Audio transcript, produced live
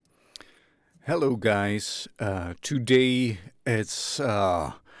Hello, guys. Today it's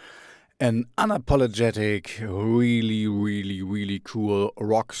an unapologetic, really, really, really cool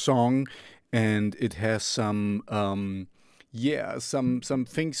rock song, and it has some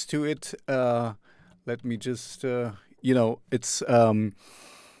things to it. Let me just,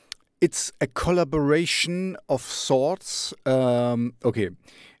 it's a collaboration of sorts. Okay,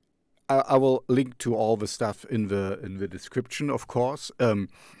 I will link to all the stuff in the description, of course.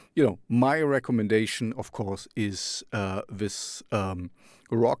 My recommendation, of course, is this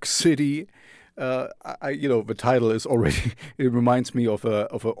Rock City. The title is already. It reminds me of a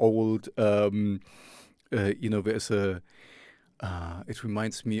old. There's a. It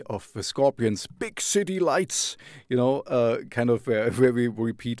reminds me of the Scorpions' "Big City Lights." Kind of where we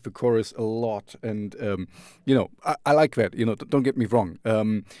repeat the chorus a lot, and I like that. Don't get me wrong.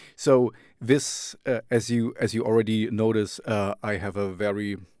 So this, as you already notice, I have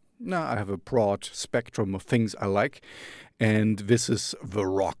a broad spectrum of things I like, and this is the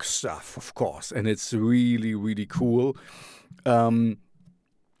rock stuff, of course, and it's really, really cool. I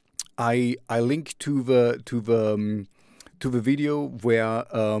link to the video where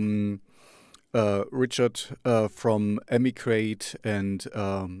Richard from Emigrate and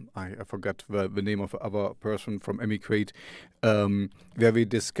I forgot the name of the other person from Emigrate, where we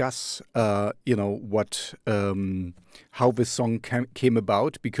discuss what how this song came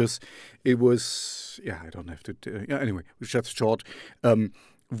about, because it was I don't have to anyway, just short.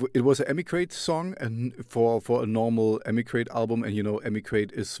 It was an Emigrate song, and for a normal Emigrate album, and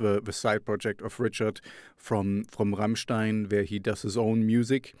Emigrate is the side project of Richard from Rammstein, where he does his own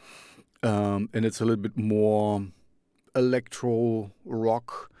music, and it's a little bit more electro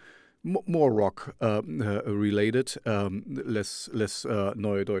rock, more rock related, less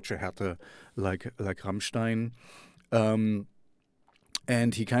Neue Deutsche Härte like Rammstein.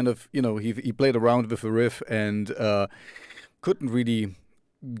 And he kind of he played around with the riff and couldn't really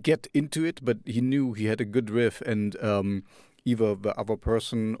get into it, but he knew he had a good riff, and either the other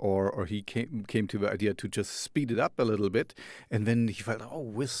person or he came to the idea to just speed it up a little bit, and then he felt,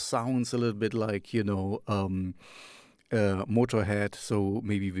 oh, this sounds a little bit like Motorhead, so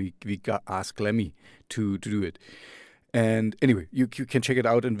maybe we got ask Lemmy to do it. And anyway, you can check it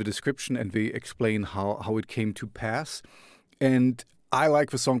out in the description, and we explain how it came to pass. And I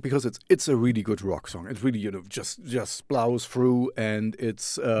like the song because it's a really good rock song. It really just plows through, and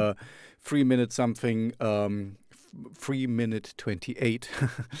it's 3 minutes something, 3 minute 28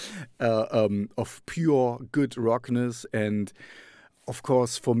 of pure good rockness. And of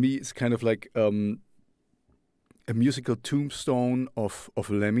course, for me, it's kind of like a musical tombstone of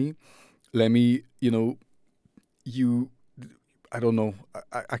Lemmy. Lemmy, I don't know.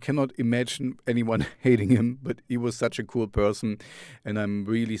 I cannot imagine anyone hating him, but he was such a cool person, and I'm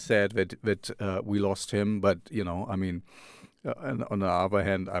really sad that we lost him. But and on the other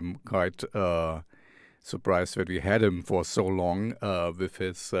hand, I'm quite surprised that we had him for so long with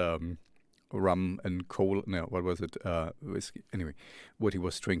his rum and cola. No, what was it? Whiskey. Anyway, what he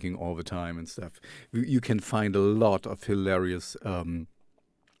was drinking all the time and stuff. You can find a lot of hilarious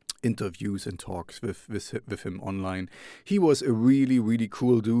interviews and talks with him online. He was a really, really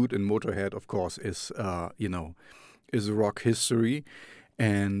cool dude, and Motorhead, of course, is rock history.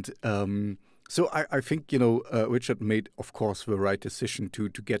 And so I think Richard made, of course, the right decision to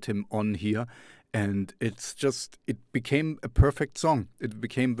get him on here, and it became a perfect song. It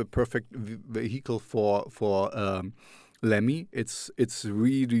became the perfect vehicle for Lemmy. It's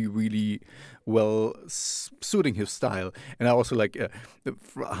really, really well suiting his style. And I also like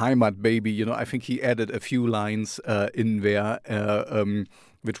Heimat Baby. I think he added a few lines in there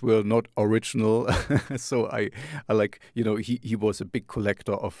which were not original. So I like, he was a big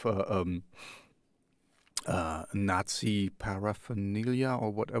collector of Nazi paraphernalia,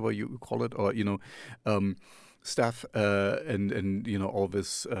 or whatever you call it, or stuff, and all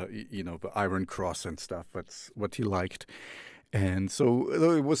this, the Iron Cross and stuff. That's what he liked, and so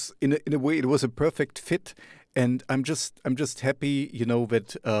it was in a way it was a perfect fit. And I'm just happy,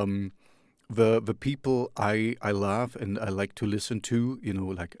 that the people I love and I like to listen to,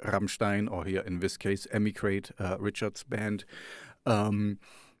 like Rammstein, or here in this case Emigrate, Richard's band.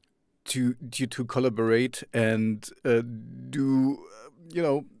 To collaborate and do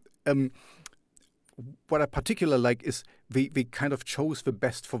what I particularly like is they kind of chose the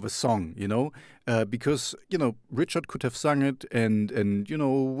best for the song, because Richard could have sung it and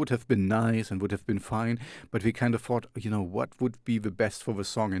would have been nice and would have been fine, but we kind of thought, what would be the best for the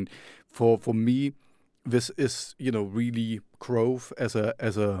song. And for me, this is really Grove as a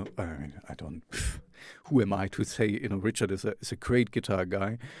I mean, I don't who am I to say Richard is a great guitar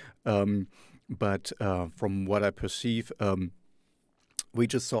guy, but from what I perceive, we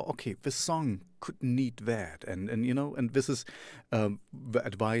just saw, okay, this song could need that, and and this is the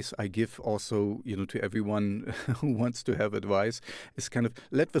advice I give also, to everyone who wants to have advice, is kind of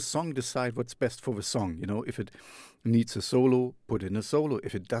let the song decide what's best for the song. If it needs a solo, put in a solo.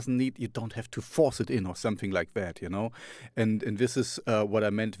 If it doesn't need, you don't have to force it in or something like that. And this is what I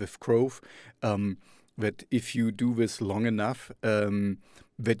meant with Grove. That if you do this long enough,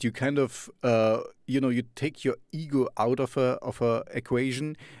 that you kind of you take your ego out of a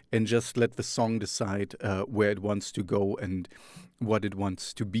equation and just let the song decide where it wants to go and what it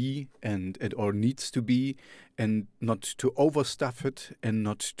wants to be and or needs to be, and not to overstuff it and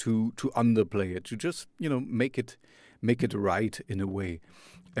not to underplay it. To just make it right in a way.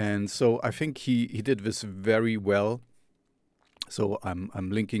 And so I think he did this very well. So I'm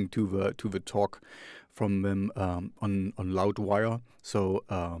linking to the talk from them on Loudwire. So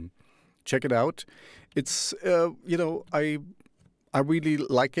check it out. It's I really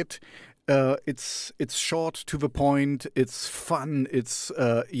like it. It's short, to the point. It's fun. It's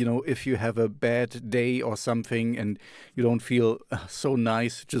if you have a bad day or something and you don't feel so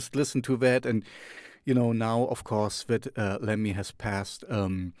nice, just listen to that. And now of course that Lemmy has passed.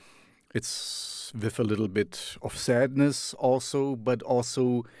 It's with a little bit of sadness also, but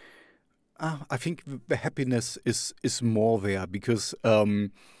also I think the happiness is more there, because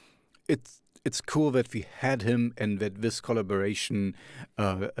it's cool that we had him and that this collaboration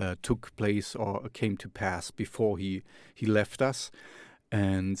took place or came to pass before he left us.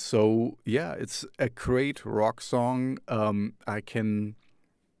 And so yeah, it's a great rock song. I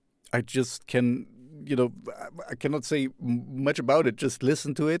just can, I cannot say much about it. Just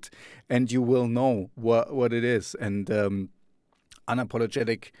listen to it, and you will know what it is. And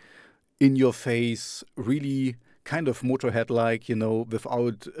unapologetic, in your face, really kind of Motorhead-like,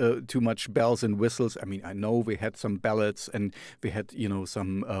 without too much bells and whistles. I mean, I know we had some ballads and we had,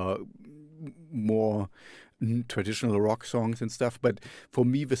 some more traditional rock songs and stuff. But for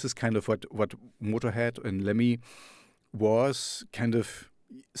me, this is kind of what Motorhead and Lemmy was, kind of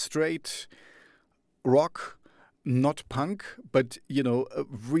straight rock, not punk, but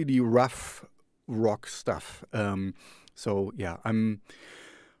really rough rock stuff. So yeah,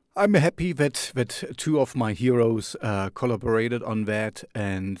 I'm happy that two of my heroes collaborated on that,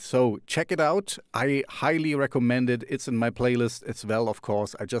 and so check it out. I highly recommend it. It's in my playlist as well, of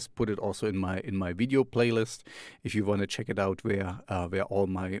course. I just put it also in my video playlist. If you want to check it out, where all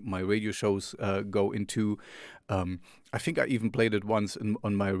my radio shows go into. I think I even played it once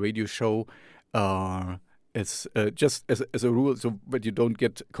on my radio show. It's just as a rule, so that you don't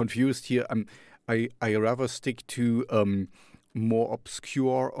get confused here. I rather stick to more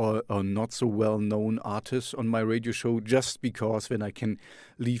obscure or not so well known artists on my radio show, just because then I can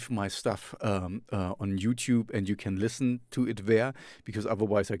leave my stuff on YouTube and you can listen to it there, because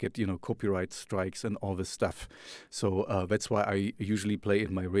otherwise I get copyright strikes and all this stuff. So that's why I usually play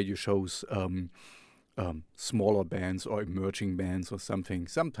in my radio shows smaller bands or emerging bands or something.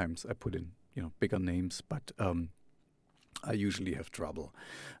 Sometimes I put in bigger names, but I usually have trouble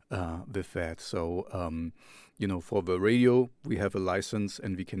with that. So for the radio we have a license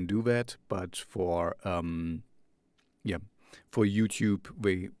and we can do that, but for YouTube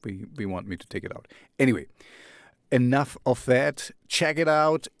we want me to take it out. Anyway, enough of that. Check it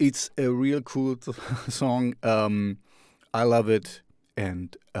out. It's a real cool song. I love it,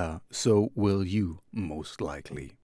 and so will you, most likely.